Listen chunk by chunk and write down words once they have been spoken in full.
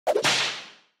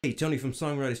Hey, Tony from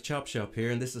Songwriters Chop Shop here,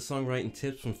 and this is songwriting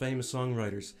tips from famous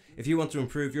songwriters. If you want to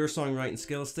improve your songwriting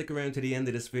skills, stick around to the end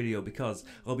of this video because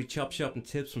I'll be chop shopping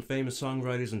tips from famous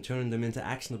songwriters and turning them into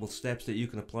actionable steps that you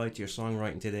can apply to your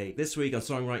songwriting today. This week on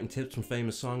Songwriting Tips from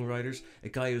Famous Songwriters, a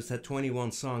guy who's had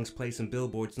 21 songs placed in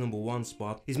Billboard's #1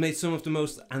 spot. He's made some of the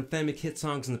most anthemic hit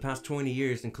songs in the past 20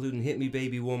 years, including Hit Me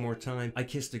Baby One More Time, I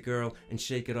Kissed a Girl, and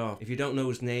Shake It Off. If you don't know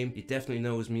his name, you definitely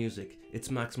know his music. It's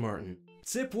Max Martin.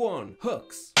 Tip 1.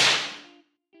 Hooks.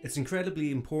 It's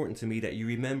incredibly important to me that you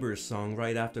remember a song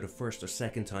right after the first or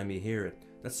second time you hear it.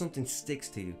 That something sticks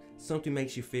to you, something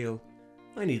makes you feel,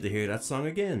 I need to hear that song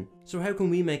again. So how can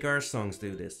we make our songs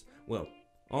do this? Well,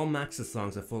 all Max's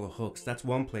songs are full of hooks. That's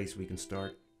one place we can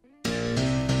start.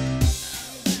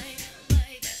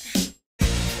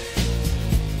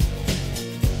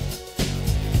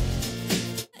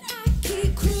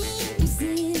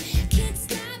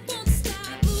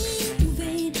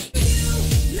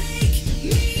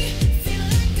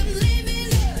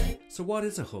 So what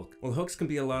is a hook? Well, hooks can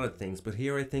be a lot of things, but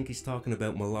here I think he's talking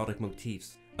about melodic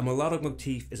motifs. A melodic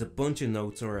motif is a bunch of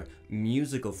notes or a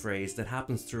musical phrase that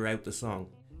happens throughout the song.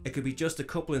 It could be just a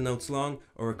couple of notes long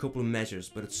or a couple of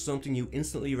measures, but it's something you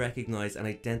instantly recognize and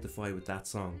identify with that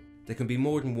song. There can be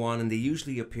more than one and they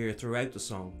usually appear throughout the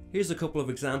song. Here's a couple of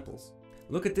examples.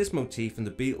 Look at this motif in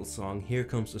the Beatles song, Here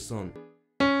Comes the Sun.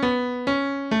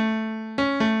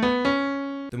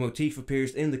 The motif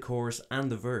appears in the chorus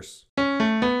and the verse.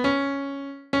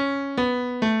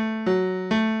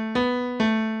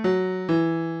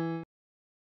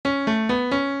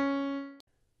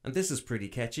 And this is pretty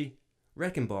catchy.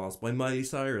 Wrecking Balls by Miley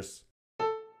Cyrus.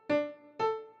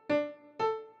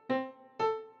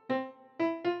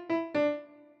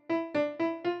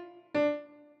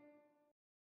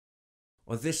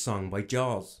 Or this song by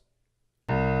Jaws.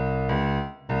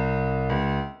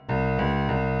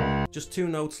 Just 2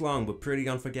 notes long but pretty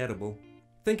unforgettable.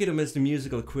 Think of them as the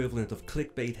musical equivalent of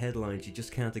clickbait headlines you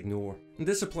just can't ignore. And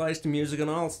this applies to music in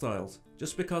all styles.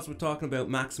 Just because we're talking about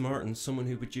Max Martin, someone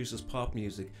who produces pop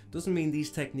music, doesn't mean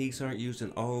these techniques aren't used in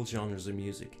all genres of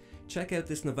music. Check out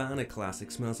this Nirvana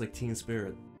classic, Smells Like Teen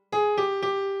Spirit.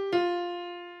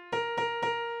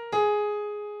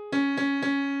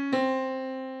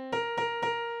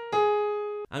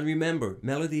 And remember,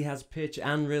 melody has pitch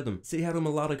and rhythm. See how the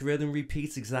melodic rhythm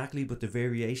repeats exactly but the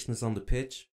variation is on the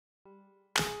pitch?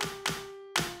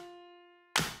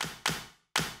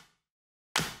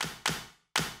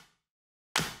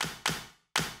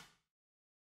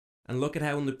 And look at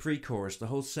how in the pre-chorus the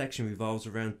whole section revolves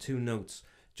around 2 notes,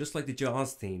 just like the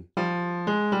Jaws theme.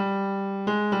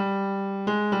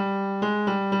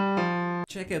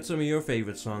 Check out some of your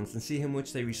favourite songs and see how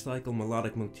much they recycle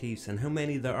melodic motifs and how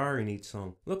many there are in each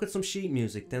song. Look at some sheet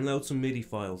music, then load some MIDI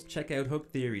files. Check out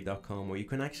hooktheory.com where you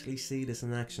can actually see this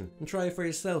in action. And try it for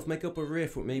yourself, make up a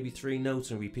riff with maybe 3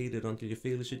 notes and repeat it until you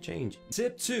feel it should change.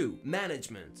 Tip 2.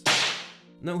 Management.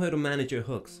 Know how to manage your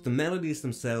hooks. The melodies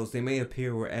themselves, they may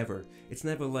appear wherever. It's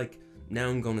never like, now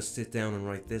I'm gonna sit down and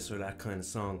write this or that kind of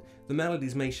song. The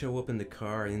melodies may show up in the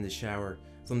car, in the shower.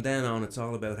 From then on, it's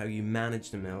all about how you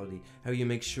manage the melody, how you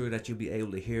make sure that you'll be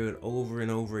able to hear it over and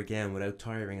over again without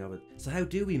tiring of it. So how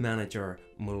do we manage our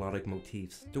melodic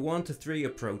motifs? The 1 to 3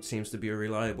 approach seems to be a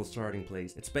reliable starting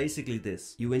place. It's basically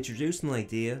this. You introduce an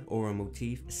idea or a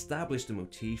motif, establish the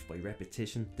motif by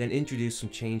repetition, then introduce some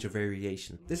change or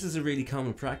variation. This is a really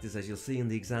common practice as you'll see in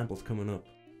the examples coming up.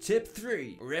 Tip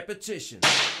 3. Repetition.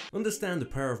 Understand the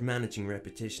power of managing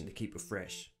repetition to keep it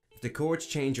fresh. If the chords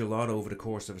change a lot over the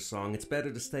course of a song, it's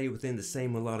better to stay within the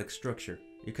same melodic structure.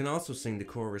 You can also sing the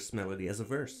chorus melody as a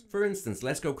verse. For instance,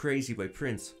 Let's Go Crazy by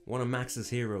Prince, one of Max's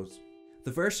heroes. The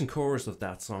verse and chorus of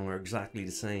that song are exactly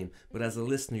the same, but as a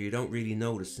listener you don't really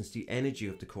notice since the energy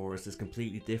of the chorus is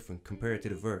completely different compared to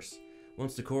the verse.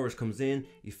 Once the chorus comes in,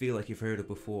 you feel like you've heard it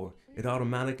before. It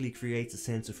automatically creates a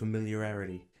sense of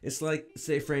familiarity. It's like,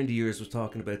 say a friend of yours was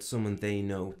talking about someone they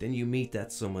know, then you meet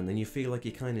that someone and you feel like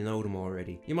you kinda know them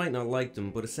already. You might not like them,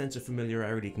 but a sense of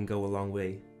familiarity can go a long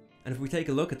way. And if we take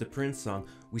a look at the Prince song,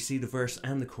 we see the verse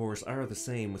and the chorus are the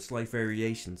same with slight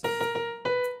variations.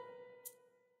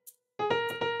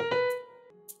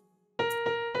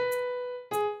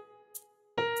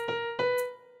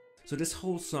 So this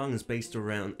whole song is based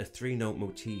around a 3-note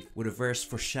motif, with a verse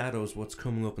foreshadows what's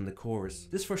coming up in the chorus.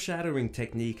 This foreshadowing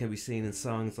technique can be seen in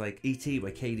songs like E.T.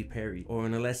 by Katy Perry, or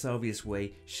in a less obvious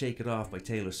way, Shake It Off by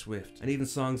Taylor Swift, and even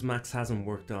songs Max hasn't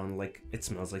worked on like It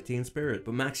Smells Like Teen Spirit.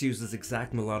 But Max uses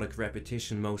exact melodic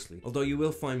repetition mostly, although you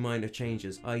will find minor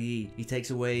changes, i.e. he takes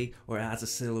away or adds a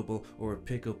syllable or a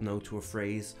pickup note to a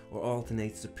phrase, or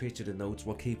alternates the pitch of the notes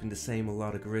while keeping the same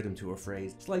melodic rhythm to a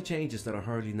phrase. Slight changes that are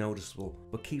hardly noticeable,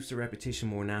 but keeps the repetition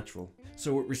more natural.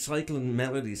 So with recycling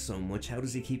melodies so much, how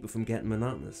does he keep it from getting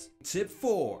monotonous? Tip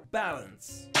 4.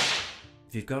 Balance.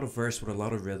 If you've got a verse with a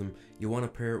lot of rhythm, you want to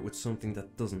pair it with something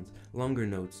that doesn't. Longer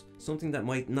notes, something that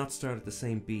might not start at the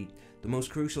same beat. The most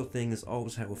crucial thing is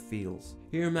always how it feels.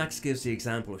 Here Max gives the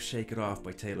example of Shake It Off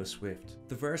by Taylor Swift.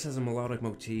 The verse has a melodic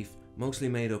motif, mostly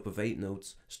made up of 8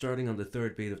 notes, starting on the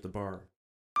 3rd beat of the bar.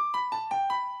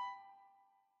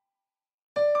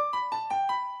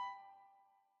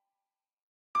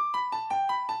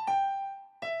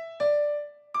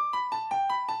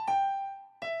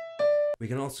 We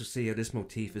can also see how this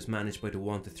motif is managed by the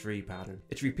 1-3 pattern.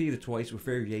 It's repeated twice with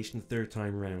variation the 3rd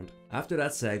time round. After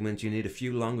that segment, you need a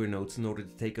few longer notes in order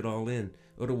to take it all in,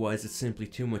 otherwise it's simply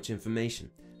too much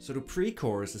information. So the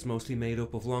pre-chorus is mostly made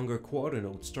up of longer quarter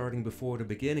notes starting before the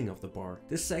beginning of the bar.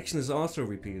 This section is also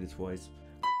repeated twice.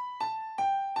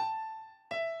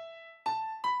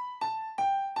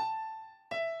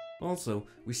 Also,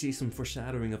 we see some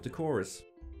foreshadowing of the chorus.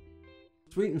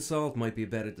 Sweet and salt might be a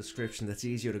better description that's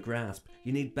easier to grasp.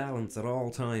 You need balance at all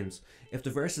times. If the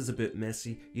verse is a bit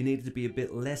messy, you need it to be a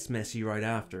bit less messy right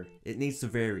after. It needs to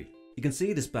vary. You can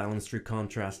see this balance through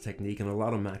contrast technique in a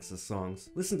lot of Max's songs.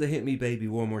 Listen to Hit Me Baby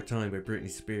One More Time by Britney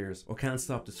Spears, or Can't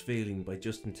Stop This Feeling by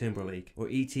Justin Timberlake, or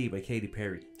E.T. by Katy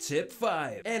Perry. Tip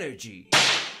 5. Energy.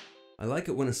 I like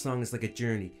it when a song is like a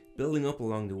journey, building up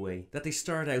along the way, that they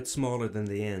start out smaller than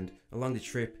they end. Along the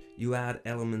trip, you add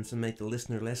elements and make the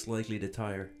listener less likely to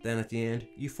tire. Then at the end,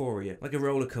 euphoria. Like a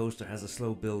roller coaster has a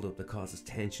slow build up that causes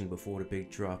tension before the big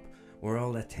drop, where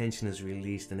all that tension is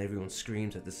released and everyone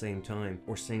screams at the same time,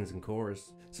 or sings in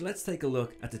chorus. So let's take a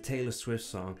look at the Taylor Swift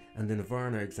song and the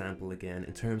Nirvana example again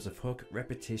in terms of hook,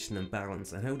 repetition and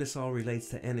balance, and how this all relates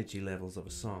to energy levels of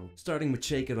a song. Starting with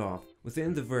Shake It Off.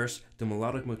 Within the verse, the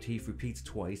melodic motif repeats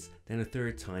twice, then a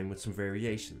 3rd time with some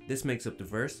variation. This makes up the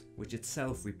verse, which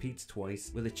itself repeats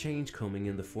twice, with a change coming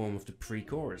in the form of the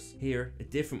pre-chorus. Here, a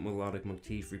different melodic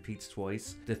motif repeats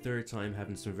twice, the 3rd time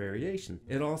having some variation.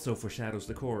 It also foreshadows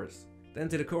the chorus. Then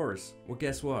to the chorus. Well,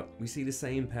 guess what? We see the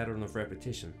same pattern of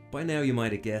repetition. By now you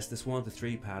might have guessed this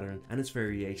 1-3 pattern and its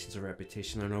variations of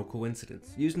repetition are no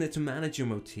coincidence. Using it to manage your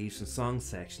motifs and song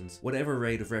sections, whatever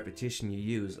rate of repetition you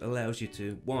use allows you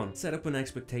to 1. Set up an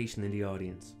expectation in the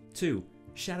audience. 2.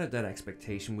 Shatter that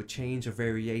expectation with change or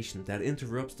variation that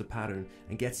interrupts the pattern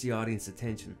and gets the audience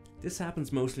attention. This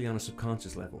happens mostly on a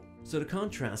subconscious level. So the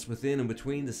contrast within and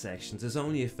between the sections is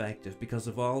only effective because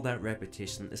of all that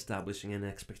repetition establishing an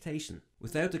expectation.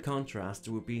 Without the contrast,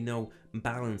 there would be no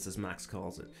balance, as Max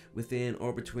calls it, within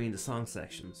or between the song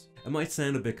sections. It might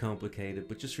sound a bit complicated,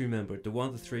 but just remember the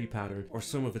 1-3 pattern or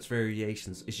some of its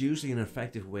variations is usually an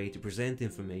effective way to present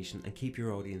information and keep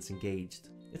your audience engaged.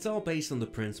 It's all based on the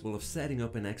principle of setting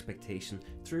up an expectation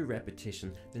through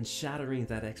repetition, then shattering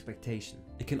that expectation.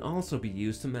 It can also be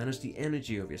used to manage the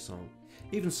energy of your song.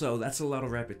 Even so, that's a lot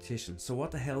of repetition, so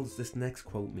what the hell does this next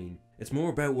quote mean? It's more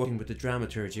about working with the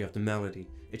dramaturgy of the melody.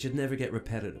 It should never get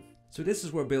repetitive. So this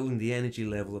is where building the energy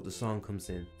level of the song comes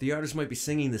in. The artist might be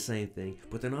singing the same thing,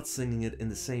 but they're not singing it in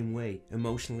the same way,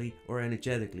 emotionally or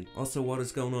energetically. Also, what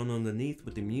is going on underneath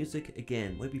with the music,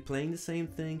 again, might be playing the same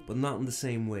thing, but not in the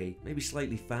same way. Maybe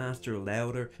slightly faster or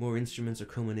louder, more instruments are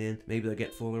coming in, maybe they'll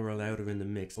get fuller or louder in the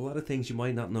mix. A lot of things you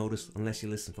might not notice unless you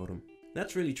listen for them.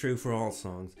 That's really true for all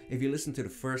songs. If you listen to the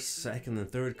 1st, 2nd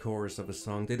and 3rd chorus of a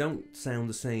song, they don't sound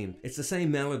the same. It's the same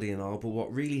melody and all, but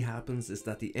what really happens is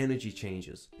that the energy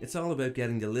changes. It's all about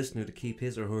getting the listener to keep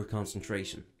his or her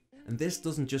concentration. And this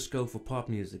doesn't just go for pop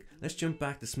music. Let's jump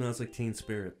back to Smells Like Teen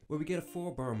Spirit, where we get a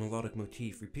 4-bar melodic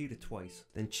motif repeated twice,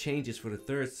 then changes for the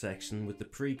 3rd section with the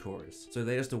pre-chorus. So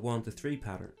there's the 1-3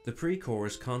 pattern. The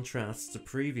pre-chorus contrasts the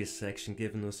previous section,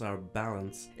 giving us our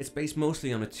balance. It's based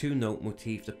mostly on a 2-note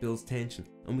motif that builds tension,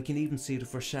 and we can even see the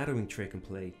foreshadowing trick in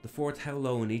play. The 4th how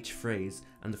low in each phrase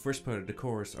and the first part of the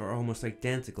chorus are almost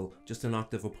identical, just an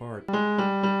octave apart.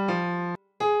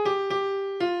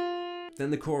 Then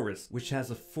the chorus, which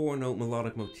has a 4-note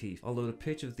melodic motif, although the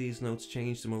pitch of these notes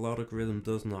change, the melodic rhythm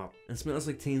does not. And Smells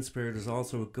Like Teen Spirit is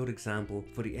also a good example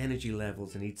for the energy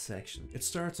levels in each section. It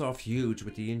starts off huge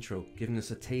with the intro, giving us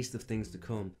a taste of things to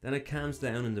come. Then it calms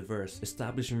down in the verse,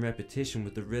 establishing repetition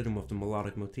with the rhythm of the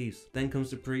melodic motifs. Then comes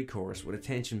the pre-chorus, where the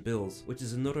tension builds, which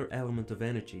is another element of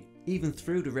energy. Even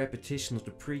through the repetition of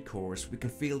the pre-chorus, we can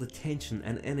feel the tension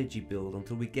and energy build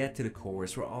until we get to the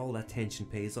chorus where all that tension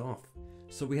pays off.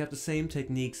 So we have the same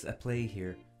techniques at play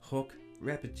here: hook,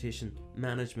 repetition,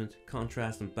 management,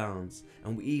 contrast and balance,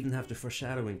 and we even have the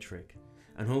foreshadowing trick.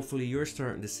 And hopefully you're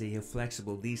starting to see how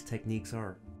flexible these techniques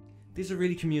are. These are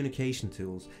really communication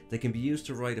tools. They can be used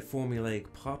to write a formulaic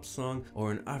pop song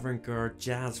or an avant-garde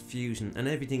jazz fusion and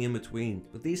everything in between.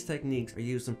 But these techniques are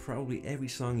used in probably every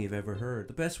song you've ever heard.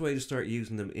 The best way to start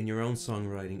using them in your own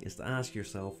songwriting is to ask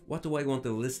yourself, what do I want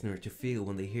the listener to feel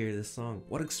when they hear this song?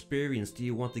 What experience do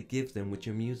you want to give them with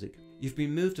your music? You've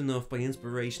been moved enough by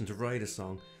inspiration to write a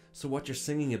song, so what you're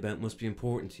singing about must be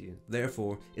important to you.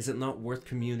 Therefore, is it not worth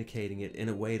communicating it in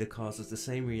a way that causes the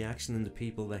same reaction in the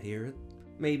people that hear it?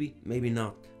 Maybe, maybe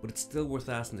not, but it's still worth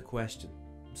asking the question.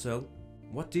 So,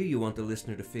 what do you want the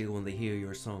listener to feel when they hear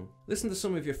your song? Listen to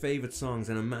some of your favourite songs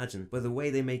and imagine, by the way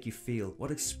they make you feel,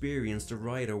 what experience the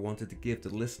writer wanted to give the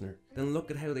listener. Then look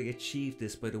at how they achieved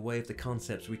this by the way of the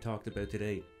concepts we talked about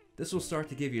today. This will start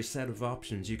to give you a set of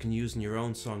options you can use in your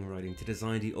own songwriting to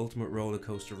design the ultimate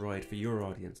rollercoaster ride for your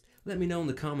audience. Let me know in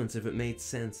the comments if it made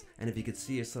sense and if you could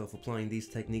see yourself applying these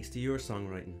techniques to your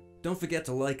songwriting. Don't forget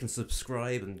to like and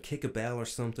subscribe and kick a bell or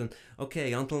something.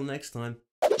 Okay, until next time.